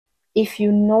If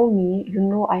you know me, you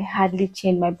know I hardly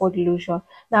change my body lotion.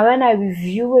 Now when I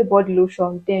review a body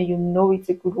lotion, then you know it's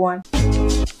a good one.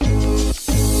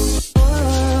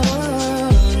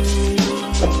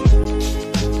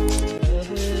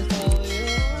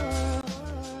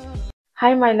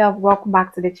 Hi my love, welcome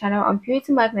back to the channel. I'm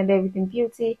Beauty Magnet, everything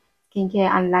beauty,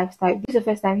 skincare and lifestyle. If this is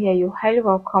the first time here, you're highly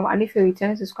welcome, and if you're a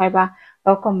returning subscriber,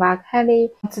 welcome back,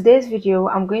 honey. In today's video,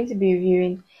 I'm going to be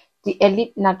reviewing the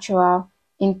Elite Natural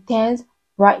Intense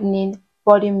Brightening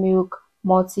Body Milk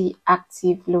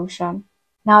Multi-Active Lotion.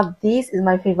 Now this is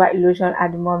my favorite lotion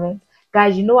at the moment,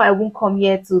 guys. You know I won't come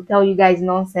here to tell you guys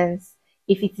nonsense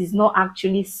if it is not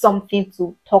actually something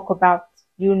to talk about,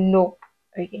 you know.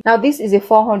 Okay, now this is a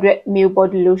 400 ml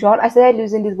body lotion. I started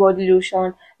using this body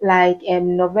lotion like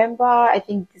November, I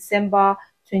think December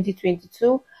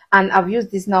 2022, and I've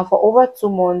used this now for over 2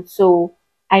 months, so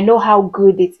I know how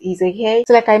good it is. Okay,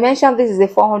 so like I mentioned, this is a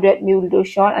 400 ml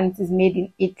lotion and it is made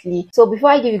in Italy. So before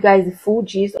I give you guys the full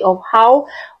gist of how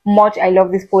much I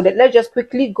love this product, let's just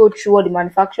quickly go through what the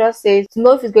manufacturer says to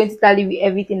know if it's going to tally with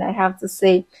everything I have to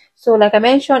say. So like I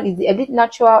mentioned, it's the Elite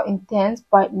Natural Intense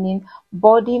Brightening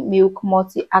Body Milk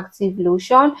Multi-Active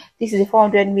Lotion. This is a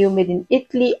 400 ml made in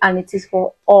Italy and it is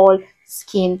for all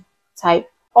skin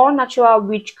type. All natural,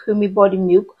 rich, creamy body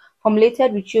milk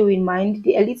formulated with you in mind.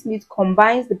 The Elite Milk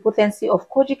combines the potency of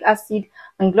kojic acid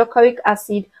and glycolic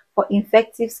acid for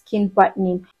effective skin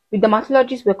brightening, with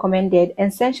dermatologists recommended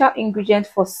essential ingredients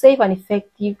for safe and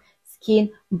effective skin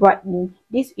brightening.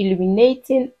 This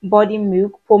illuminating body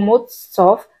milk promotes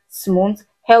soft, smooth,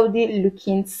 healthy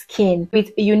looking skin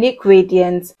with a unique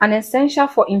radiance, and essential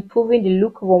for improving the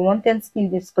look of unwanted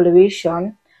skin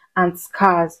discoloration and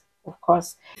scars, of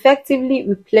course. Effectively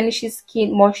replenishes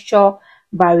skin moisture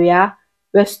barrier,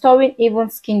 restoring even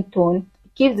skin tone,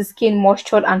 keeps the skin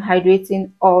moistured and hydrating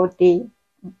all day.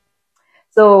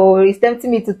 So it's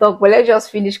tempting me to talk, but let's just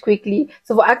finish quickly.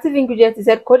 So for active ingredients, it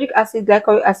said kojic acid,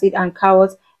 glycolic acid, and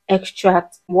carrot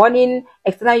extract. Warning: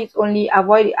 external use only.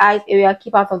 Avoid the eyes area.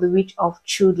 Keep out of the reach of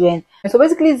children. And so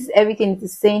basically, this is everything it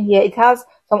is saying here. It has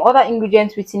some other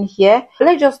ingredients written here.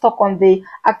 Let's just talk on the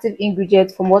active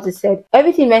ingredients from what it said.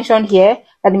 Everything mentioned here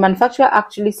that the manufacturer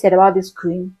actually said about this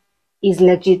cream is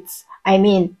legit. I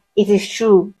mean, it is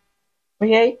true.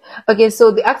 Okay,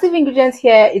 so the active ingredients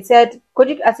here, it said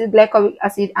kojic acid, glycolic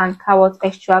acid, and carrot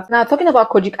extract. Now talking about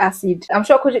kojic acid, I'm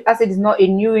sure kojic acid is not a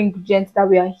new ingredient that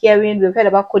we are hearing. We've heard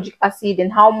about kojic acid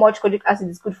and how much kojic acid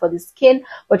is good for the skin,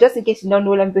 but just in case you don't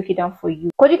know, let me break it down for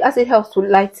you. Kojic acid helps to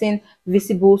lighten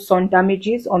visible sun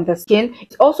damages on the skin.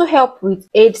 It also helps with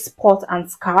age spots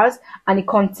and scars, and it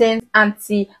contains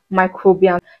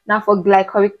antimicrobial. Now for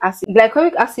glycolic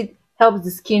acid helps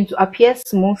the skin to appear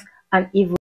smooth and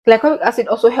even. Glycolic acid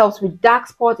also helps with dark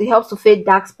spots. It helps to fade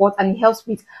dark spots, and it helps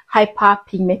with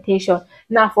hyperpigmentation.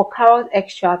 Now for carrot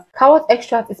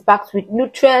extract is packed with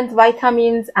nutrients,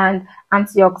 vitamins, and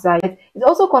antioxidants. It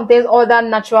also contains other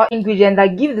natural ingredients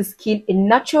that give the skin a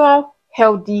natural,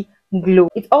 healthy glow.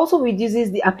 It also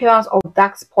reduces the appearance of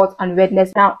dark spots and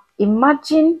redness. Now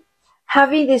imagine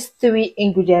having these 3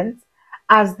 ingredients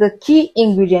as the key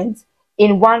ingredients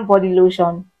in one body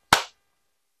lotion.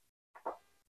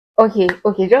 Okay,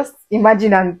 just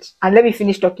imagine and let me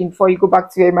finish talking before you go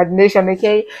back to your imagination.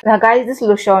 Okay, now guys, this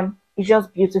lotion is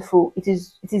just beautiful. It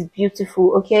is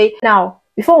beautiful. Okay, now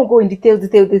before we go in details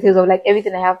of like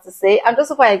everything I have to say, I'm just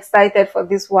super excited for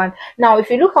this one. Now if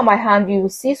you look at my hand, you will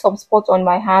see some spots on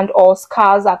my hand, or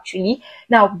scars actually.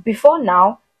 Now before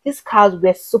now, these scars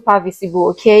were super visible.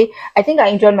 Okay, I think I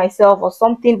injured myself or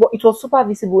something, but it was super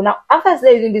visible. Now after I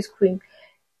started using this cream,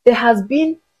 there has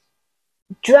been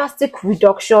drastic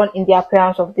reduction in the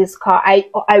appearance of this scar. I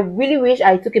really wish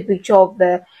I took a picture of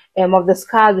the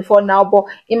scars before now, but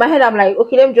in my head I'm like,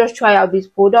 okay, let me just try out this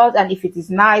product, and if it is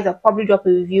nice, I'll probably drop a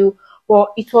review.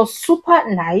 But it was super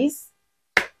nice.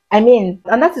 I mean,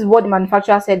 and that is what the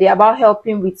manufacturer said. They're about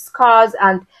helping with scars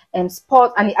and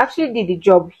spots, and it actually did the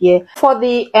job here. For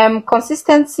the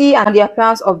consistency and the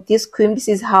appearance of this cream, this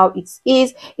is how it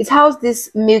is. It has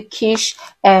this milkish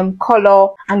color.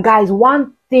 And guys,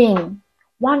 one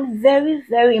very,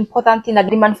 very important thing that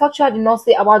the manufacturer did not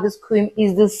say about this cream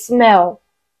is the smell.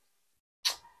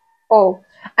 Oh,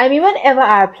 I mean, whenever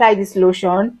I apply this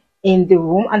lotion in the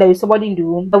room and there is somebody in the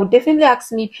room, they would definitely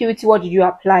ask me, Purity, what did you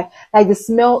apply? Like, the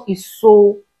smell is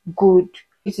so good.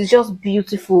 It is just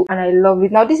beautiful and I love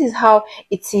it. Now this is how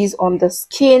it is on the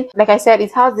skin. Like I said,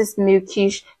 it has this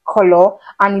milkish color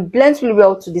and it blends really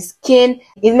well to the skin.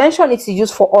 It mentioned it's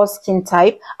used for all skin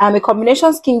type. I'm a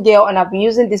combination skin girl and I've been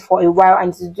using this for a while and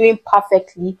it's doing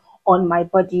perfectly on my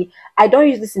body. I don't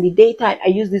use this in the daytime. I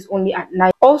use this only at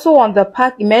night. Also on the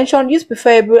pack, it mentioned use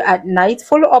preferable at night.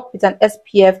 Follow up with an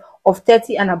SPF of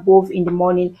 30 and above in the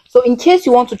morning. So in case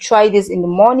you want to try this in the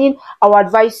morning, I would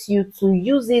advise you to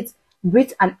use it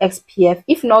with an SPF.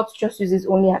 If not, just use it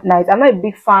only at night. I'm not a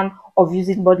big fan of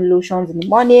using body lotions in the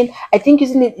morning. I think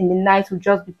using it in the night would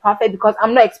just be perfect because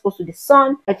I'm not exposed to the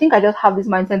sun. I think I just have this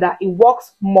mindset that it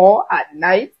works more at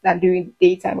night than during the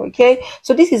daytime. Okay,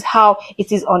 so this is how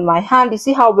it is on my hand. You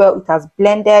see how well it has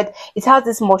blended. It has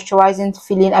this moisturizing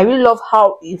feeling. I really love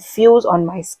how it feels on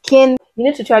my skin. You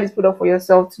need to try this product for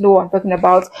yourself to know what I'm talking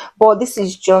about, but this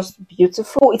is just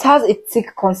beautiful. It has a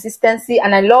thick consistency,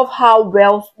 and I love how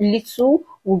well little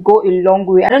will go a long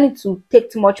way. I don't need to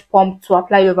take too much pump to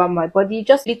apply it over my body.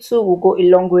 Just little will go a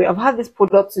long way. I've had this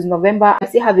product since November. I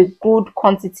still have a good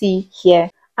quantity here.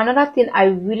 Another thing I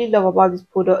really love about this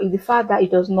product is the fact that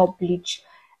it does not bleach.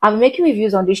 I'm making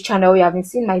reviews on this channel. You have been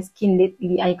seeing my skin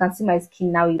lately, and you can see my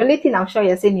skin now. The only thing I'm sure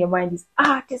you're saying in your mind is,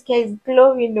 this guy is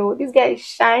glowing, no, this guy is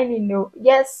shining, no.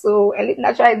 Yes, so Elite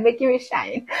Natural is making me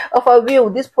shine. But for real,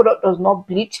 this product does not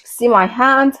bleach. See my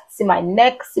hand, see my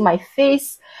neck, see my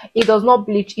face. It does not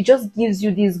bleach. It just gives you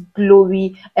this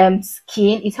glowy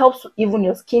skin. It helps to even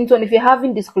your skin tone. If you're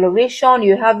having discoloration,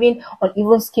 you're having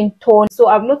uneven skin tone. So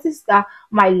I've noticed that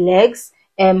my legs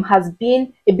has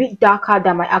been a bit darker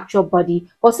than my actual body,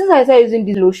 but since I started using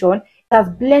this lotion, it has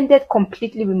blended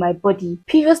completely with my body.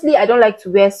 Previously, I don't like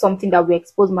to wear something that will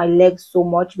expose my legs so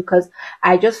much because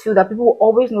I just feel that people will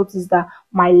always notice that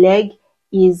my leg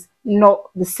is not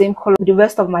the same color with the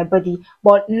rest of my body.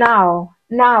 But now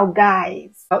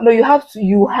guys, no, you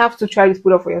have to try this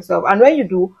product for yourself, and when you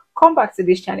do, come back to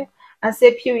this channel and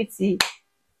say, Purity,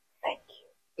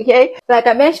 okay, like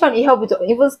I mentioned, it helps with your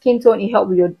even skin tone, it helps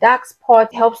with your dark spot,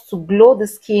 it helps to glow the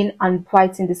skin and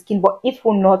brighten the skin, but it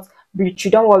will not bleach you.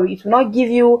 Don't worry, it will not give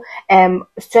you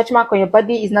stretch mark on your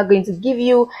body. It's not going to give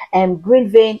you green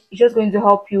vein. It's just going to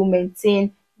help you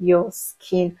maintain your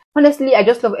skin. Honestly, I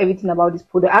just love everything about this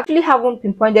product. I actually haven't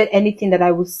pinpointed anything that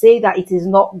I would say that it is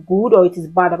not good or it is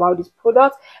bad about this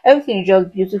product. Everything is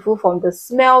just beautiful, from the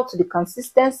smell to the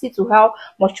consistency to how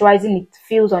moisturizing it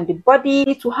feels on the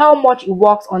body to how much it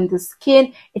works on the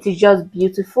skin. It is just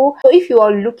beautiful. So if you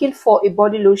are looking for a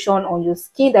body lotion on your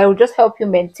skin that will just help you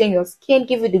maintain your skin,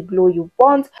 give you the glow you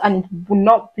want, and it will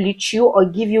not bleach you or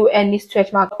give you any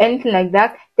stretch mark or anything like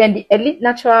that, then the Elite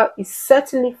Natural is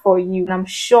certainly for you, and I'm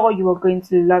sure you are going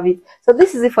to love it. So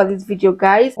this is it for this video,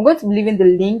 guys. I'm going to be leaving the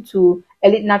link to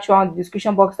Elite Natural in the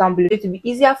description box down below. It will be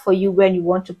easier for you when you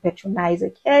want to patronize.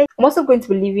 Okay, I'm also going to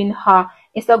be leaving her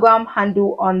Instagram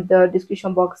handle on the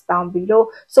description box down below,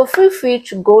 so feel free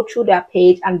to go through their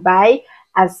page and buy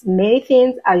as many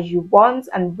things as you want,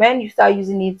 and when you start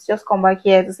using it, just come back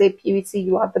here to say, Purity,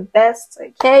 you are the best.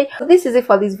 Okay, so this is it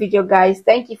for this video, guys.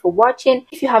 Thank you for watching.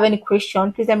 If you have any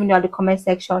question, please let me know in the comment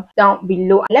section down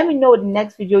below. Let me know the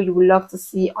next video you would love to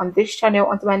see on this channel.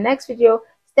 Until my next video,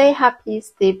 stay happy,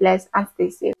 stay blessed, and stay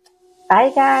safe.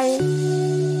 Bye, guys.